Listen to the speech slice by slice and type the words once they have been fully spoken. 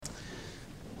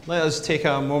Let us take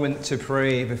a moment to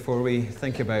pray before we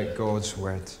think about God's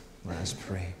Word. Let us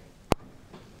pray.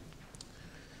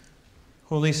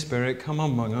 Holy Spirit, come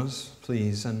among us,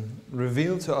 please, and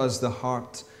reveal to us the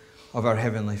heart of our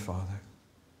Heavenly Father.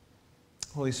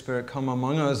 Holy Spirit, come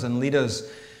among us and lead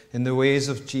us in the ways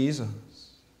of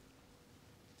Jesus.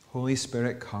 Holy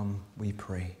Spirit, come, we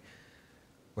pray,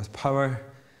 with power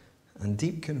and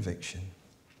deep conviction,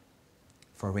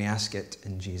 for we ask it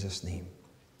in Jesus' name.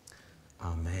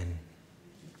 Amen.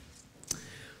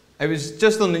 I was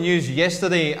just on the news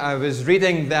yesterday. I was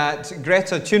reading that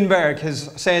Greta Thunberg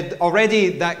has said already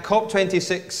that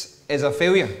COP26 is a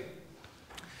failure.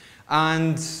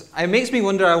 And it makes me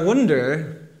wonder, I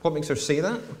wonder what makes her say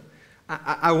that?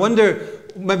 I wonder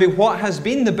maybe what has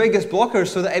been the biggest blocker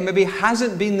so that it maybe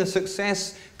hasn't been the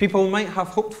success people might have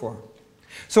hoped for.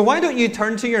 So why don't you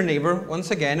turn to your neighbour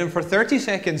once again and for 30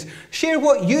 seconds share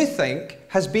what you think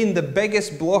has been the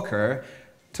biggest blocker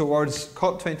towards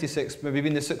COP26, maybe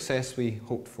being the success we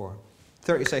hoped for.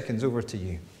 30 seconds, over to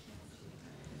you.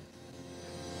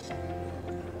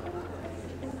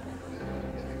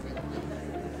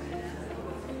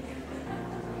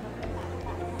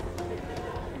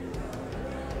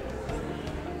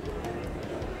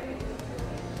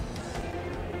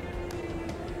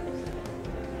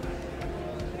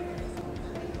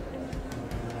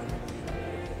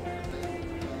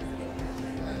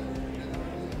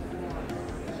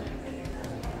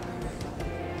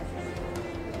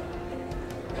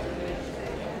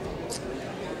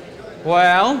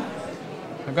 Well,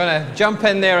 I'm going to jump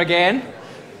in there again.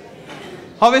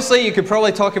 Obviously, you could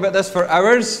probably talk about this for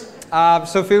hours,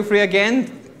 so feel free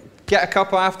again. Get a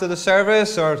couple after the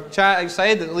service or chat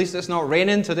outside. At least it's not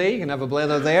raining today. You can have a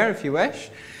blather there if you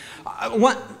wish.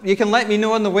 You can let me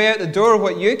know on the way out the door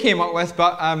what you came up with,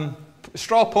 but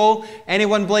straw poll,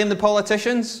 anyone blame the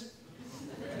politicians?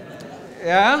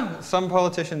 Yeah, some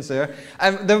politicians there.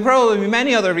 There will probably be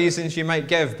many other reasons you might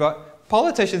give, but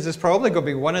politicians is probably going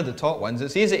to be one of the top ones.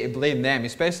 It's easy to blame them,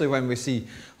 especially when we see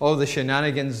all the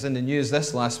shenanigans in the news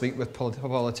this last week with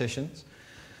politicians.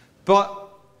 But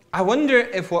I wonder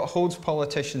if what holds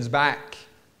politicians back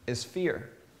is fear.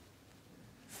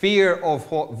 Fear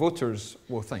of what voters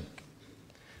will think.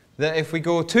 That if we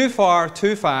go too far,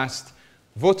 too fast,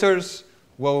 voters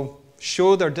will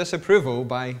show their disapproval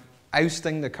by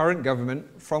ousting the current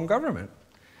government from government.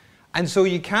 And so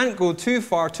you can't go too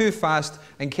far, too fast,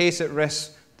 in case it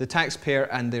risks the taxpayer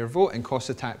and their vote and costs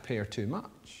the taxpayer too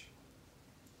much.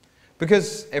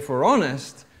 Because if we're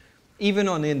honest, even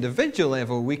on the individual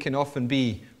level, we can often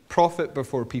be profit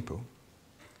before people.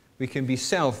 We can be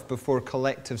self before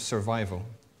collective survival.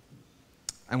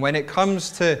 And when it comes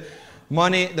to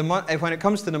money, when it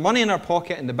comes to the money in our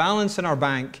pocket and the balance in our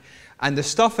bank and the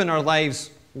stuff in our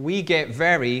lives, we get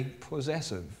very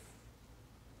possessive.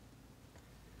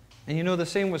 And you know, the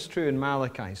same was true in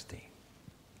Malachi's day.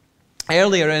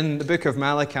 Earlier in the book of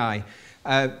Malachi,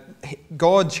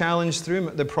 God challenged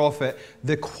through the prophet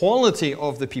the quality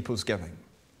of the people's giving.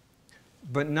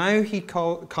 But now he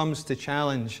comes to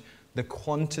challenge the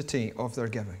quantity of their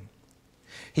giving.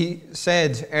 He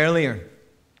said earlier,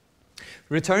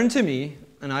 "Return to me,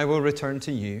 and I will return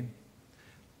to you."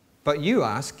 But you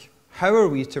ask, how are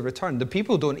we to return? The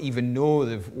people don't even know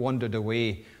they've wandered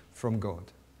away from God.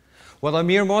 "Well, a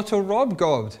mere mortal robbed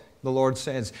God," the Lord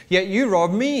says, "yet you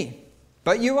rob me."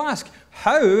 But you ask,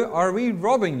 how are we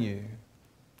robbing you?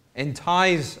 "In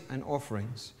tithes and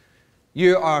offerings.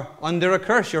 You are under a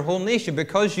curse, your whole nation,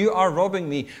 because you are robbing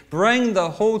me. Bring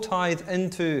the whole tithe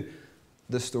into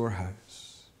the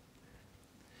storehouse."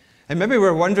 And maybe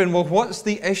we're wondering, well, what's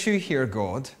the issue here,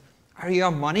 God? Are you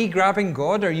a money-grabbing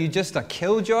God? Are you just a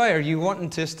killjoy? Are you wanting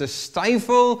just to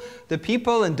stifle the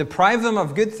people and deprive them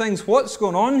of good things? What's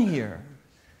going on here?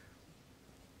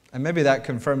 And maybe that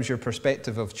confirms your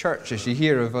perspective of church as you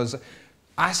hear of us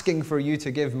asking for you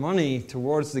to give money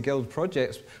towards the Guild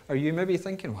projects. Are you maybe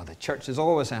thinking, well, the church is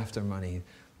always after money.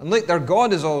 And look, their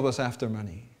God is always after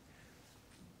money.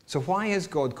 So why is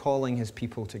God calling his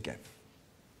people to give?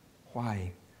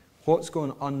 Why? What's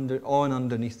going on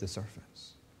underneath the surface?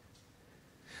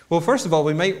 Well, first of all,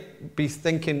 we might be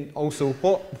thinking also,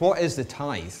 what is the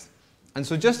tithe? And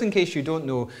so just in case you don't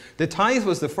know, the tithe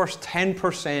was the first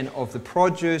 10% of the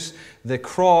produce, the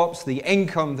crops, the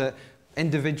income that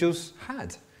individuals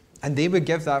had. And they would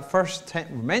give that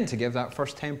meant to give that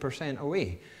first 10%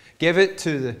 away. Give it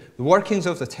to the workings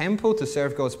of the temple to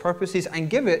serve God's purposes, and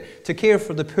give it to care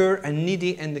for the poor and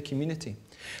needy in the community.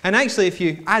 And actually, if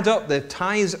you add up the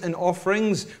tithes and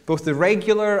offerings, both the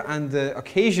regular and the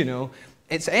occasional,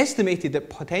 it's estimated that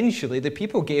potentially the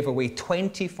people gave away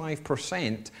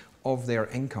 25% of their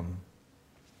income.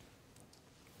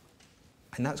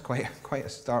 And that's quite a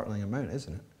startling amount,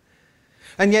 isn't it?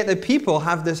 And yet the people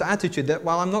have this attitude that,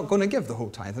 well, I'm not going to give the whole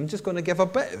tithe. I'm just going to give a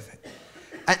bit of it.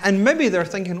 And maybe they're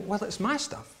thinking, well, it's my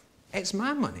stuff. It's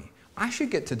my money. I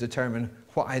should get to determine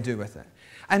what I do with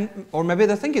it. Or maybe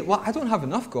they're thinking, well, I don't have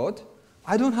enough, God.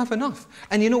 I don't have enough.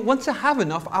 And once I have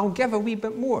enough, I'll give a wee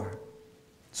bit more.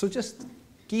 So just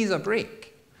give a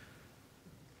break.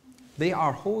 They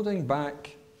are holding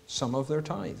back some of their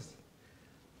tithe.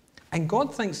 And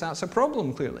God thinks that's a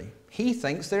problem, clearly. He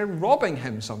thinks they're robbing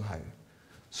him somehow.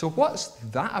 So what's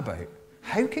that about?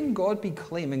 How can God be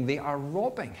claiming they are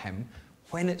robbing him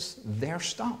when it's their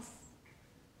stuff?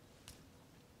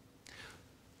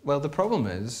 Well, the problem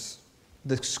is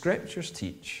the scriptures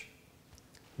teach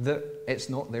that it's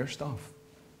not their stuff.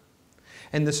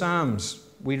 In the Psalms,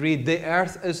 we read, "The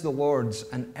earth is the Lord's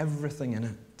and everything in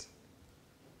it."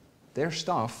 Their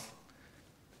stuff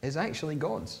is actually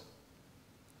God's.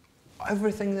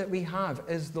 Everything that we have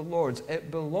is the Lord's.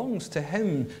 It belongs to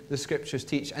him, the scriptures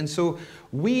teach. And so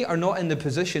we are not in the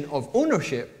position of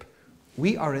ownership.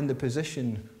 We are in the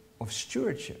position of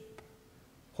stewardship.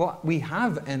 What we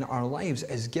have in our lives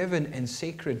is given in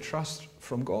sacred trust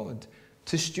from God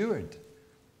to steward,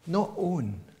 not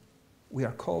own. We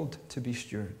are called to be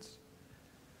stewards.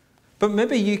 But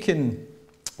maybe you can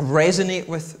resonate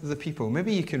with the people.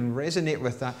 Maybe you can resonate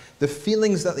with that, the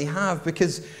feelings that they have,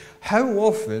 because how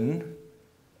often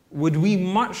would we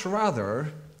much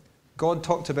rather God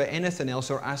talked about anything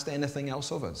else or asked anything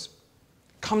else of us?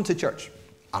 Come to church.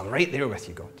 I'm right there with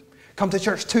you, God. Come to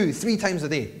church 2-3 times a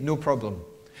day. No problem.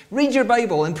 Read your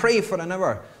Bible and pray for an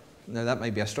hour. Now, that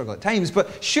might be a struggle at times,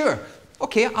 but sure.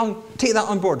 Okay, I'll take that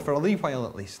on board for a little while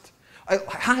at least.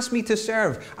 Ask me to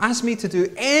serve. Ask me to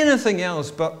do anything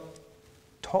else, but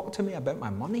talk to me about my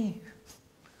money.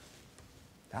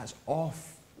 That's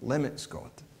off limits,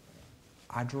 God.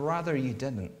 I'd rather you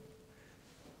didn't.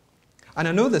 And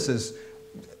I know this is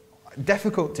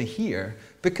difficult to hear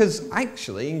because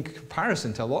actually, in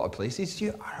comparison to a lot of places,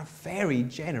 you are a very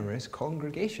generous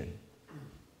congregation.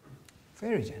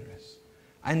 Very generous.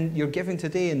 And you're giving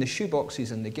today in the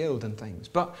shoeboxes and the guild and things.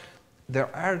 But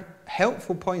there are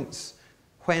helpful points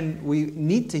when we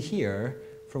need to hear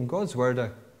from God's word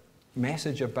a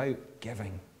message about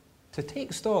giving. To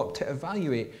take stock, to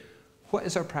evaluate what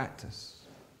is our practice.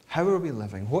 How are we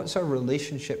living? What's our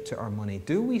relationship to our money?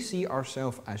 Do we see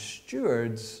ourselves as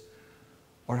stewards,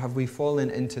 or have we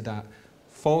fallen into that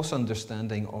false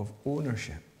understanding of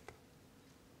ownership?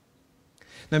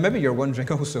 Now, maybe you're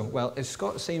wondering also, well, is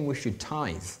Scott saying we should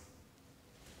tithe?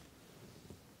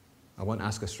 I won't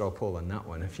ask a straw poll on that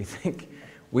one if you think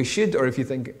we should or if you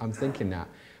think I'm thinking that.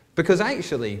 Because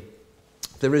actually,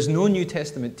 there is no New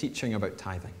Testament teaching about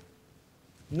tithing.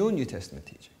 No New Testament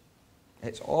teaching.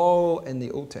 It's all in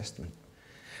the Old Testament.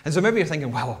 And so maybe you're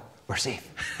thinking, well, we're safe.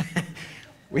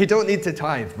 We don't need to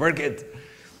tithe. We're good.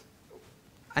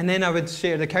 And then I would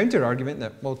share the counter-argument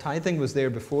that, well, tithing was there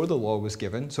before the law was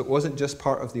given, so it wasn't just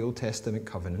part of the Old Testament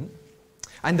covenant.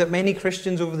 And that many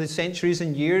Christians over the centuries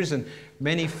and years, and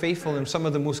many faithful and some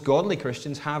of the most godly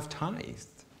Christians have tithed.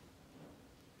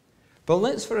 But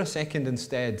let's for a second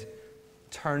instead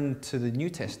turn to the New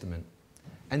Testament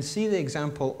and see the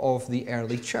example of the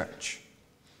early church,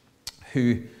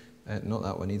 who, not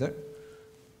that one either,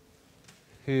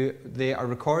 who they are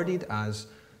recorded as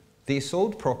they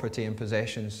sold property and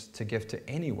possessions to give to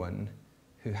anyone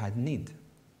who had need.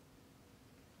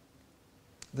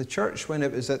 The church, when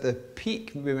it was at the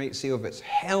peak, we might say, of its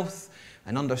health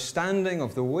and understanding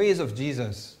of the ways of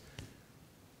Jesus,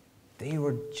 they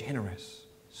were generous,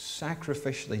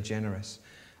 sacrificially generous,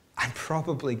 and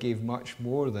probably gave much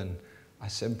more than a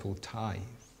simple tithe.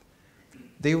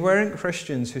 They weren't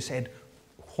Christians who said,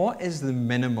 what is the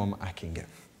minimum I can give?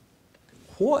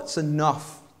 What's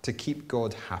enough to keep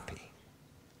God happy?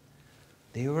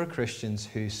 They were Christians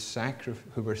who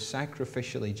were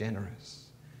sacrificially generous,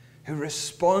 who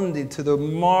responded to the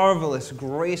marvelous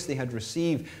grace they had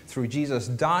received through Jesus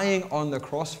dying on the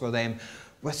cross for them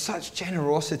with such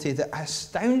generosity that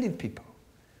astounded people.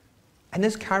 And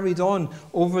this carried on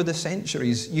over the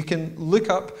centuries. You can look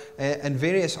up in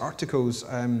various articles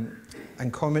and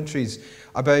commentaries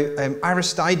about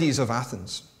Aristides of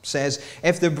Athens. Says,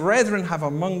 if the brethren have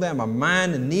among them a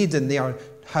man in need and they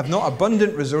have not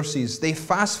abundant resources, they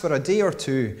fast for a day or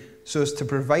two so as to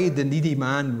provide the needy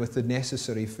man with the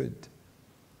necessary food.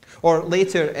 Or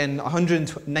later in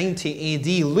 190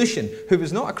 AD, Lucian, who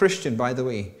was not a Christian, by the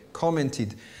way,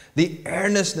 commented, the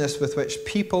earnestness with which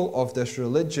people of this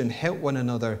religion help one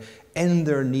another in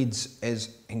their needs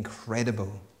is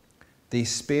incredible. They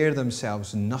spare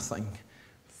themselves nothing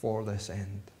for this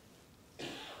end.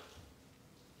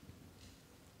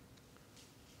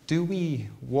 Do we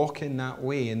walk in that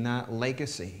way, in that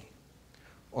legacy?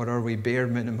 Or are we bare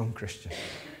minimum Christians?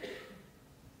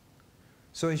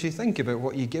 So as you think about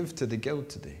what you give to the Guild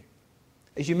today,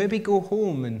 as you maybe go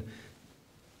home and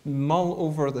mull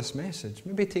over this message,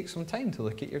 maybe take some time to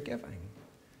look at your giving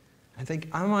and think,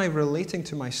 am I relating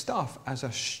to my stuff as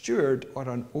a steward or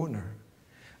an owner?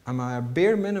 Am I a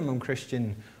bare minimum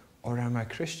Christian, or am I a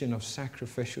Christian of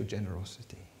sacrificial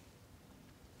generosity?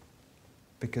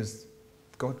 Because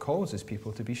God calls his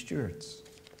people to be stewards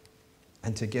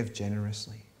and to give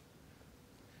generously.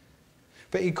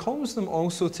 But he calls them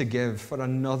also to give for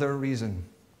another reason.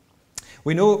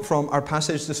 We know from our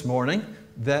passage this morning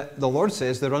that the Lord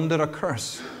says they're under a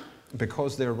curse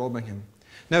because they're robbing him.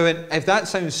 Now, if that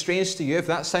sounds strange to you, if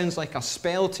that sounds like a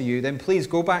spell to you, then please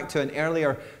go back to an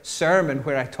earlier sermon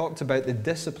where I talked about the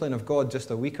discipline of God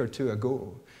just a week or two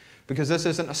ago. Because this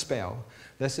isn't a spell.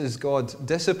 This is God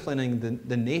disciplining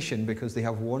the nation because they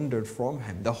have wandered from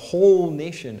him. The whole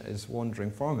nation is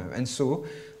wandering from him. And so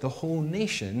the whole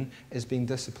nation is being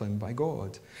disciplined by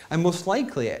God. And most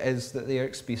likely it is that they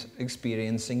are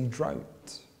experiencing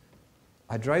drought.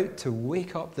 A drought to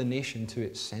wake up the nation to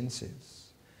its senses.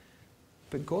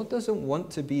 But God doesn't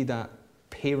want to be that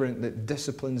parent that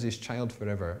disciplines his child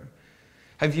forever.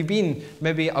 Have you been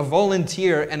maybe a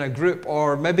volunteer in a group,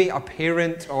 or maybe a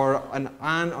parent or an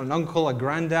aunt, an uncle, a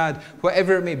granddad,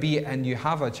 whatever it may be, and you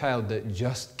have a child that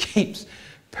just keeps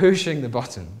pushing the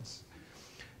buttons?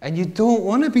 And you don't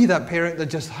want to be that parent that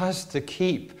just has to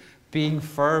keep being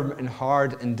firm and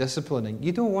hard and disciplining.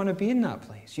 You don't want to be in that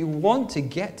place. You want to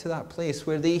get to that place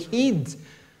where they heed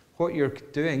what you're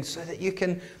doing so that you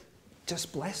can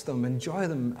just bless them, enjoy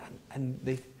them, and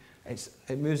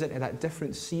it moves into that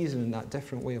different season and that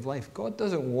different way of life. God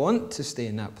doesn't want to stay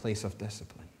in that place of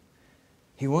discipline.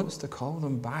 He wants to call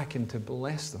them back and to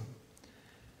bless them.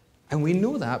 And we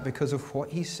know that because of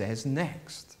what he says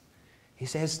next. He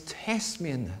says, test me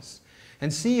in this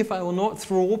and see if I will not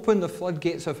throw open the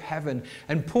floodgates of heaven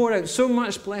and pour out so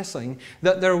much blessing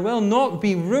that there will not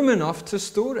be room enough to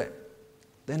store it.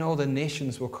 Then all the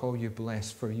nations will call you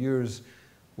blessed, for yours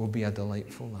will be a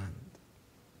delightful land.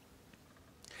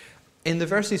 In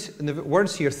the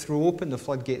words here, throw open the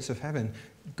floodgates of heaven,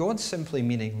 God's simply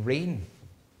meaning rain.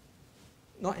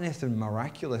 Not anything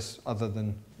miraculous other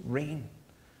than rain.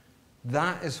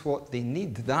 That is what they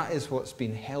need. That is what's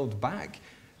been held back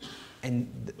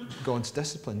in God's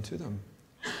discipline to them.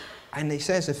 And he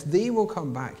says if they will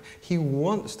come back, he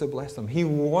wants to bless them. He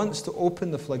wants to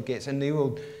open the floodgates, and he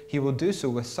will do so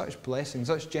with such blessing,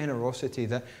 such generosity,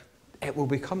 that it will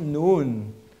become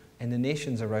known in the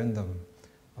nations around them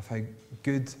of how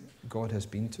good God has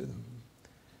been to them.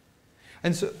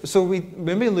 And so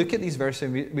when we look at these verses,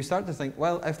 we start to think,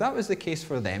 well, if that was the case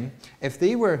for them, if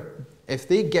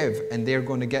they give and they're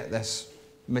going to get this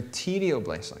material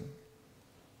blessing,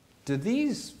 do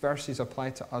these verses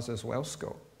apply to us as well,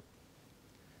 Scott?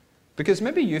 Because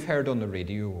maybe you've heard on the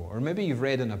radio, or maybe you've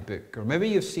read in a book, or maybe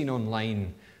you've seen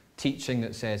online teaching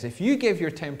that says, if you give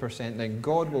your 10%, then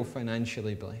God will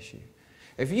financially bless you.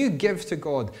 If you give to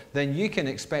God, then you can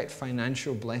expect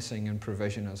financial blessing and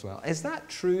provision as well. Is that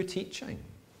true teaching?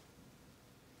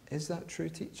 Is that true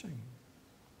teaching?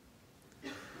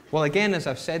 Well, again, as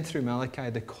I've said through Malachi,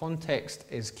 the context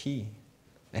is key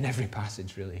in every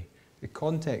passage, really. The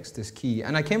context is key.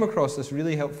 And I came across this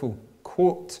really helpful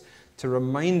quote to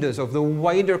remind us of the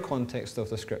wider context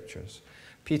of the Scriptures.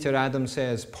 Peter Adams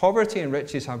says, poverty and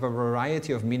riches have a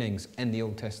variety of meanings in the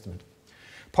Old Testament.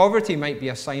 Poverty might be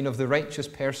a sign of the righteous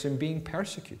person being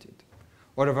persecuted,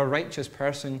 or of a righteous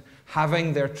person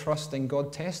having their trust in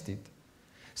God tested.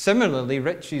 Similarly,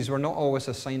 riches were not always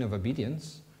a sign of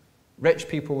obedience. Rich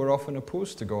people were often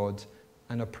opposed to God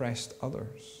and oppressed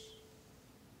others.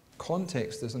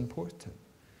 Context is important.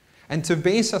 And to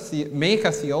make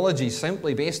a theology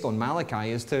simply based on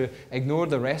Malachi is to ignore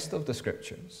the rest of the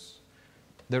Scriptures,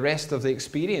 the rest of the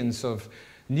experience of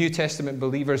New Testament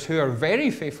believers who are very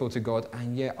faithful to God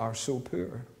and yet are so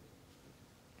poor.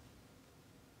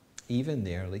 Even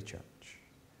the early church.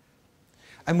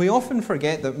 And we often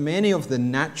forget that many of the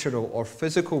natural or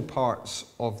physical parts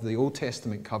of the Old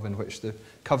Testament covenant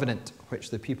which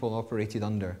the people operated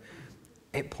under,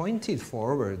 it pointed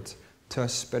forward to a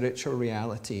spiritual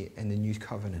reality in the new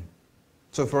covenant.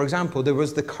 So, for example, there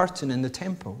was the curtain in the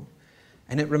temple,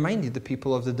 and it reminded the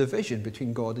people of the division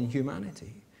between God and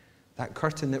humanity. That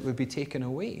curtain that would be taken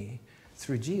away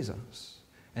through Jesus,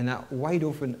 and that wide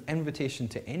open invitation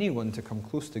to anyone to come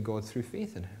close to God through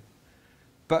faith in him.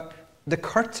 But the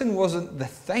curtain wasn't the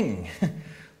thing.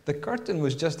 The curtain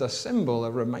was just a symbol,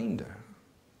 a reminder.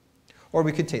 Or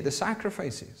we could take the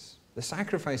sacrifices. The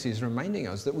sacrifice is reminding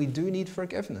us that we do need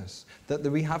forgiveness, that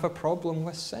we have a problem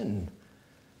with sin,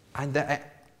 and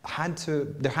that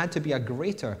there had to be a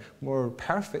greater, more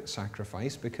perfect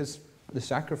sacrifice, because the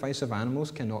sacrifice of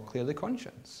animals cannot clear the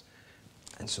conscience.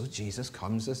 And so Jesus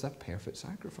comes as a perfect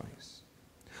sacrifice.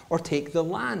 Or take the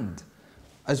land,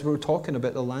 as we're talking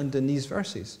about the land in these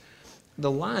verses.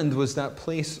 The land was that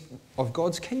place of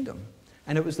God's kingdom,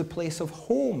 and it was the place of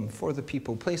home for the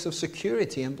people, place of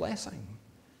security and blessing.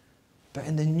 But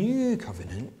in the new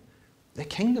covenant, the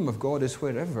kingdom of God is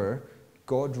wherever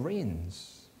God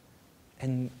reigns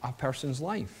in a person's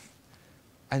life.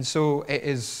 And so it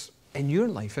is in your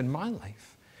life, in my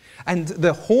life. And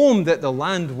the home that the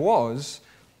land was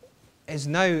is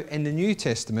now in the New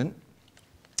Testament,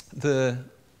 the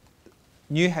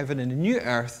new heaven and the new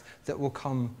earth that will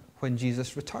come when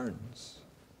Jesus returns.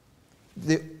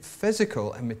 The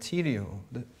physical and material,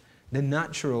 the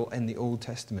natural in the Old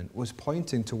Testament was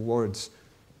pointing towards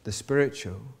the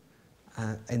spiritual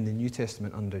in the New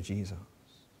Testament under Jesus.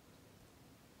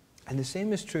 And the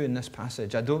same is true in this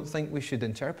passage. I don't think we should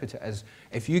interpret it as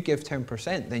if you give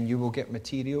 10%, then you will get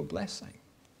material blessing.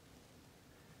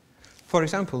 For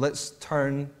example, let's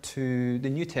turn to the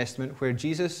New Testament where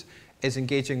Jesus is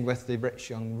engaging with the rich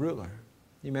young ruler.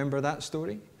 You remember that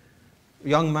story? A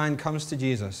young man comes to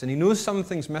Jesus and he knows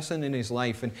something's missing in his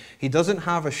life and he doesn't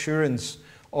have assurance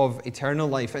of eternal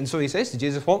life. And so he says to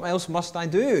Jesus, "What else must I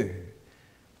do?"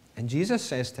 And Jesus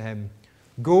says to him,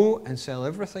 "Go and sell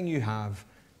everything you have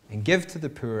and give to the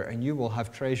poor, and you will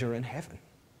have treasure in heaven."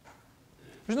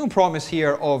 There's no promise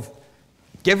here of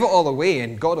give it all away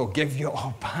and God will give you it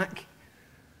all back.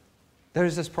 There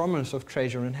is this promise of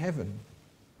treasure in heaven.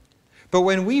 But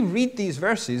when we read these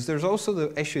verses, there's also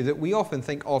the issue that we often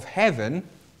think of heaven,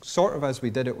 sort of as we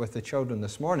did it with the children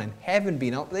this morning, heaven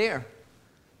being up there.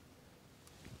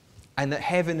 And that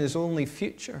heaven is only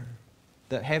future.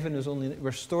 That heaven is only,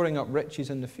 we're storing up riches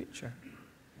in the future.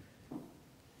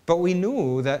 But we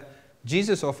know that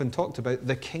Jesus often talked about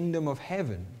the kingdom of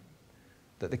heaven.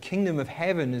 That the kingdom of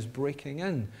heaven is breaking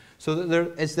in. So that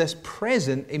there is this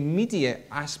present, immediate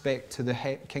aspect to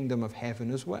the kingdom of heaven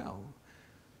as well.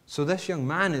 So this young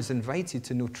man is invited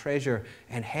to know treasure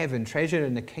in heaven, treasure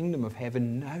in the kingdom of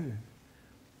heaven now.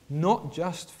 Not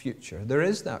just future. There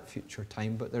is that future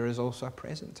time, but there is also a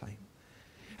present time.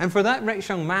 And for that rich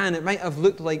young man, it might have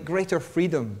looked like greater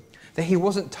freedom, that he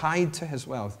wasn't tied to his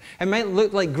wealth. It might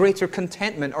look like greater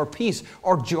contentment or peace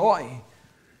or joy.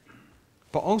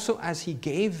 But also as he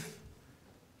gave,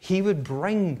 he would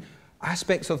bring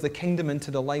aspects of the kingdom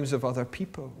into the lives of other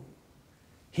people.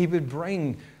 He would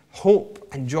bring hope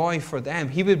and joy for them.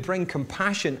 He would bring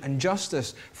compassion and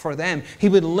justice for them. He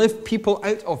would lift people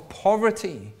out of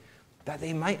poverty that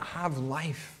they might have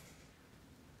life.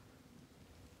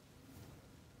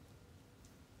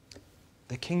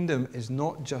 The kingdom is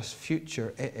not just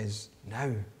future, it is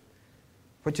now.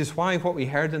 Which is why what we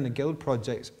heard in the Guild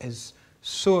projects is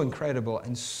so incredible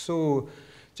and so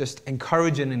just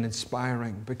encouraging and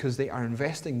inspiring, because they are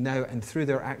investing now, and through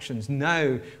their actions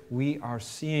now we are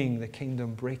seeing the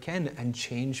kingdom break in and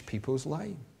change people's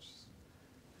lives.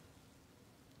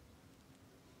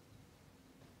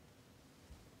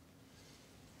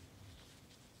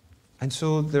 And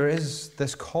so there is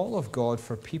this call of God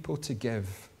for people to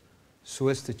give so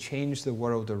as to change the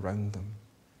world around them.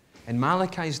 In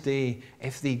Malachi's day,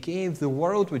 if they gave, the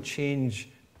world would change,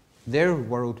 their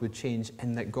world would change,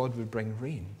 and that God would bring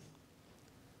rain.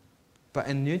 But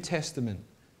in New Testament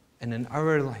and in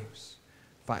our lives,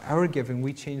 by our giving,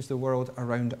 we change the world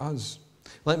around us.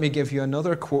 Let me give you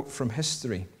another quote from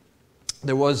history.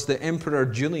 There was the Emperor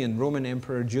Julian, Roman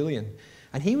Emperor Julian,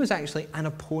 and he was actually an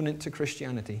opponent to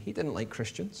Christianity. He didn't like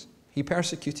Christians. He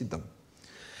persecuted them.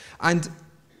 And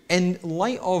in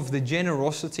light of the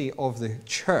generosity of the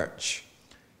church,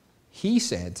 he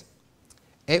said,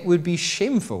 "It would be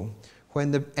shameful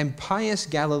when the impious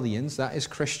Galileans, that is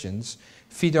Christians,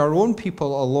 feed our own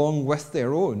people along with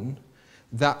their own,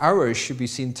 that ours should be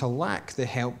seen to lack the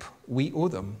help we owe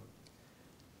them."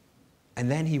 And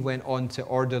then he went on to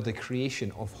order the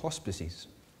creation of hospices.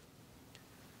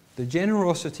 The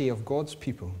generosity of God's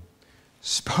people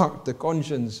sparked the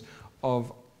conscience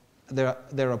of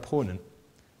their opponent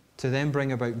to then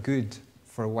bring about good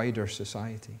for a wider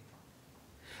society.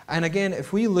 And again,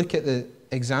 if we look at the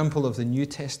example of the New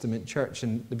Testament church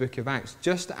in the book of Acts,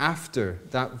 just after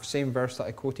that same verse that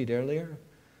I quoted earlier,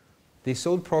 they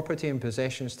sold property and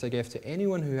possessions to give to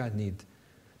anyone who had need,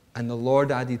 and the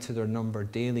Lord added to their number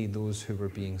daily those who were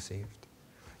being saved.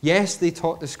 Yes, they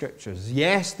taught the scriptures.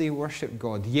 Yes, they worshipped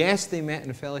God. Yes, they met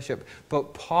in fellowship.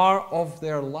 But part of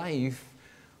their life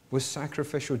was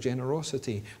sacrificial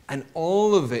generosity, and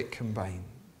all of it combined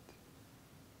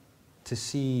to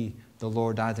see the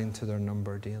Lord adding to their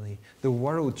number daily. The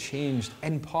world changed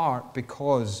in part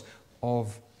because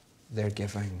of their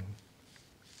giving.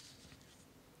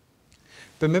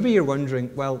 But maybe you're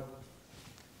wondering, well,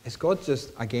 is God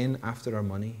just, again, after our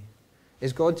money?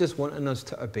 Is God just wanting us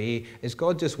to obey? Is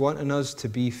God just wanting us to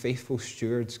be faithful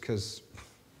stewards? Because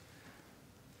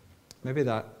maybe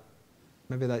that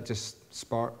just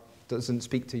doesn't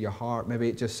speak to your heart. Maybe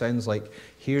it just sounds like,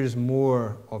 here's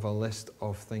more of a list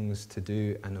of things to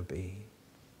do and obey.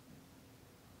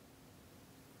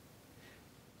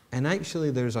 And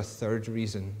actually, there's a third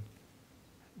reason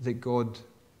that God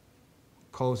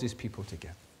calls his people to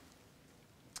give.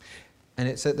 And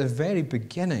it's at the very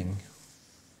beginning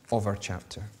of our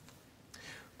chapter,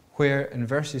 where in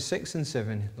verses 6 and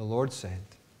 7, the Lord said,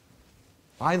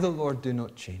 I, the Lord, do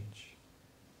not change.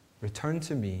 Return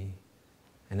to me,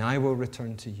 and I will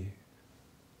return to you.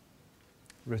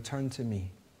 Return to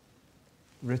me.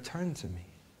 Return to me.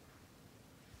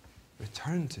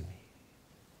 Return to me.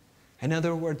 In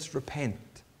other words,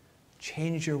 repent.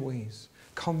 Change your ways.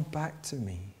 Come back to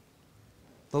me.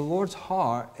 The Lord's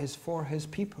heart is for his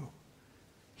people.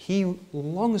 He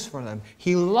longs for them.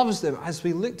 He loves them, as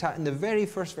we looked at in the very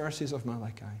first verses of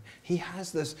Malachi. He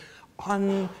has this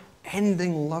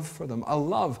unending love for them, a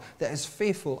love that is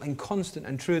faithful and constant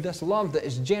and true, this love that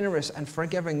is generous and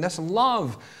forgiving, this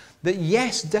love that,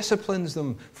 yes, disciplines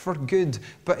them for good,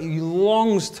 but he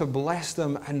longs to bless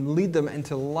them and lead them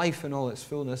into life in all its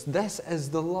fullness. This is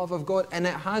the love of God, and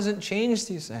it hasn't changed,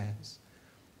 he says.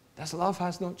 This love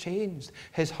has not changed.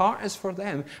 His heart is for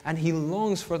them, and he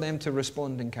longs for them to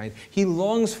respond in kind. He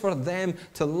longs for them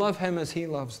to love him as he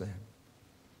loves them,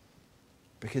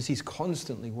 because he's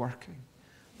constantly working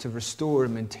to restore,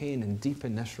 maintain, and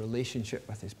deepen this relationship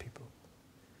with his people.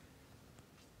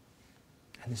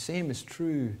 And the same is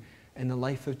true in the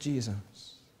life of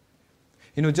Jesus.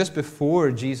 You know, just before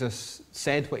Jesus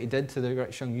said what he did to the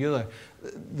rich young ruler,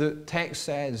 the text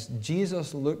says,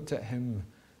 Jesus looked at him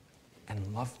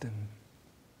and loved him.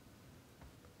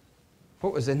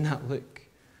 What was in that look?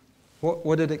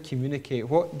 What did it communicate?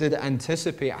 What did it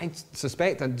anticipate? I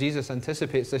suspect that Jesus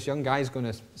anticipates this young guy's going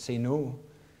to say no.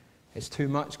 It's too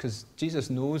much, because Jesus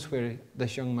knows where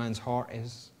this young man's heart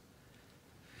is.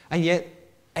 And yet,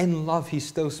 in love, he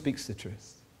still speaks the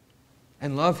truth.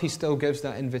 In love, he still gives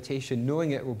that invitation,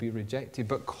 knowing it will be rejected,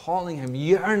 but calling him,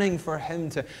 yearning for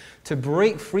him to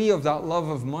break free of that love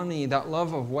of money, that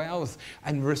love of wealth,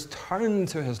 and return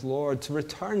to his Lord, to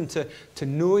return to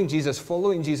knowing Jesus,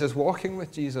 following Jesus, walking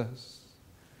with Jesus.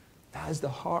 That is the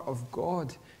heart of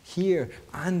God here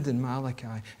and in Malachi.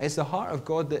 It's the heart of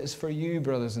God that is for you,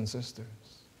 brothers and sisters,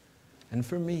 and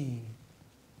for me.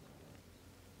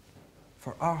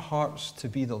 For our hearts to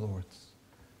be the Lord's,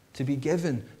 to be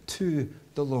given to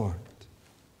the Lord.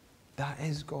 That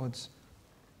is God's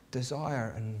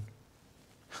desire and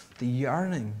the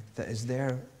yearning that is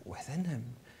there within him.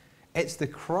 It's the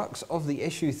crux of the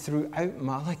issue throughout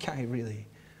Malachi, really.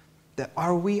 That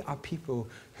are we a people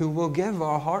who will give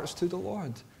our hearts to the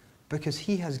Lord because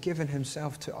he has given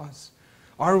himself to us?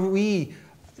 Are we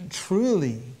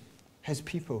truly his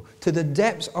people, to the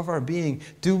depths of our being?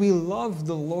 Do we love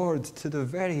the Lord to the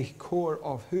very core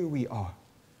of who we are?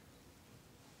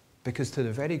 Because to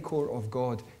the very core of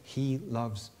God, he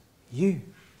loves you.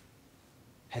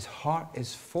 His heart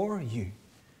is for you.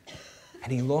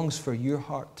 And he longs for your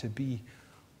heart to be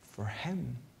for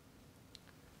him.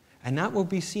 And that will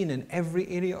be seen in every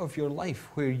area of your life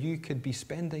where you could be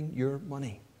spending your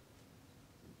money.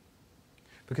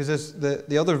 Because as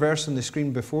the other verse on the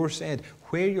screen before said,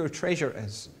 where your treasure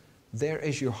is, there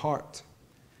is your heart.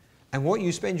 And what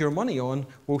you spend your money on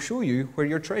will show you where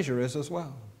your treasure is as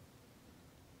well.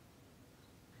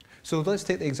 So let's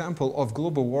take the example of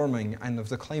global warming and of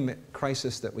the climate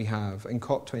crisis that we have in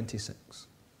COP26.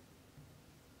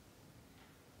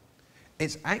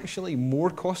 It's actually more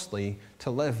costly to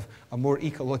live a more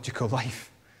ecological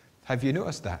life. Have you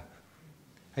noticed that?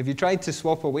 Have you tried to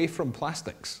swap away from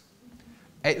plastics?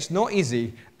 It's not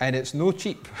easy and it's no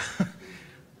cheap.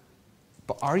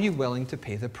 But are you willing to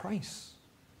pay the price?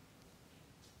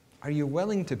 Are you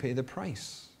willing to pay the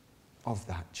price of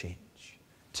that change?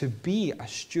 To be a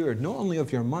steward, not only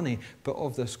of your money, but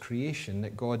of this creation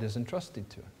that God has entrusted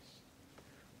to us.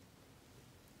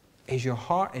 Is your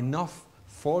heart enough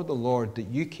for the Lord that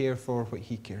you care for what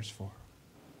he cares for?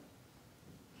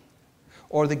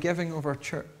 Or the giving of our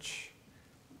church.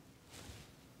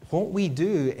 What we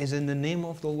do is in the name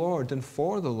of the Lord and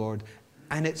for the Lord,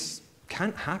 and it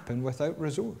can't happen without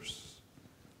resource.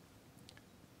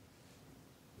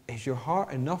 Is your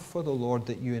heart enough for the Lord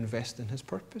that you invest in his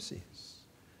purposes?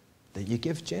 That you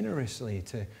give generously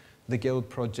to the guild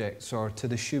projects or to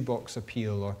the shoebox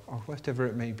appeal or whatever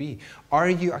it may be? Are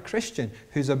you a Christian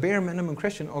who's a bare minimum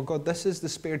Christian? Oh God, this is the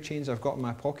spare change I've got in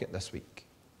my pocket this week.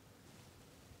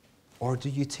 Or do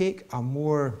you take a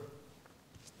more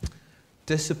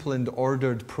disciplined,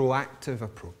 ordered, proactive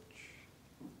approach?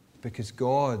 Because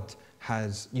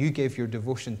you gave your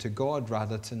devotion to God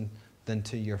rather than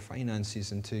to your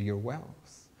finances and to your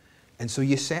wealth. And so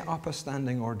you set up a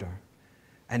standing order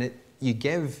and you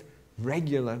give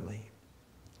regularly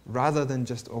rather than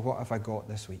just, oh, what have I got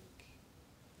this week?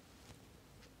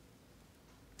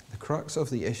 The crux of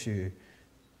the issue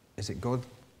is that God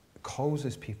calls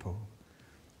his people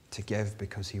to give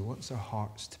because he wants their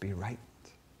hearts to be right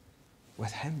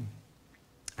with him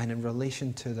and in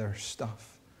relation to their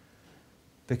stuff.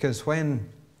 Because when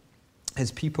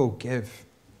his people give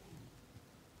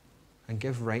and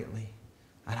give rightly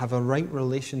and have a right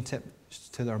relationship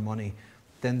to their money,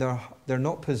 then they're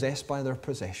not possessed by their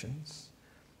possessions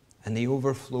and they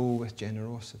overflow with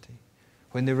generosity.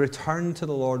 When they return to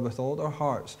the Lord with all their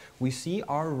hearts, we see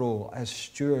our role as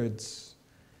stewards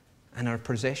and our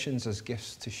possessions as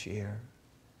gifts to share.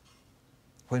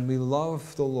 When we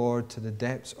love the Lord to the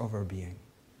depths of our being,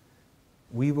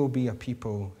 we will be a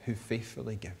people who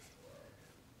faithfully give.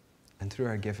 And through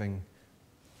our giving,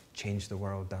 change the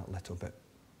world that little bit.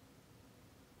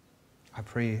 I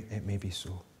pray it may be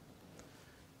so.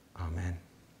 Amen.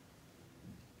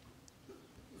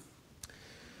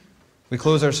 We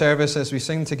close our service as we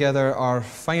sing together our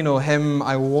final hymn,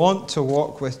 I Want to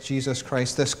Walk with Jesus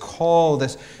Christ. This call,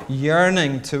 this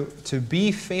yearning to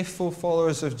be faithful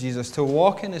followers of Jesus, to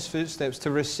walk in his footsteps,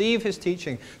 to receive his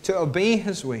teaching, to obey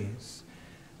his ways.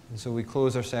 And so we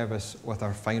close our service with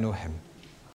our final hymn.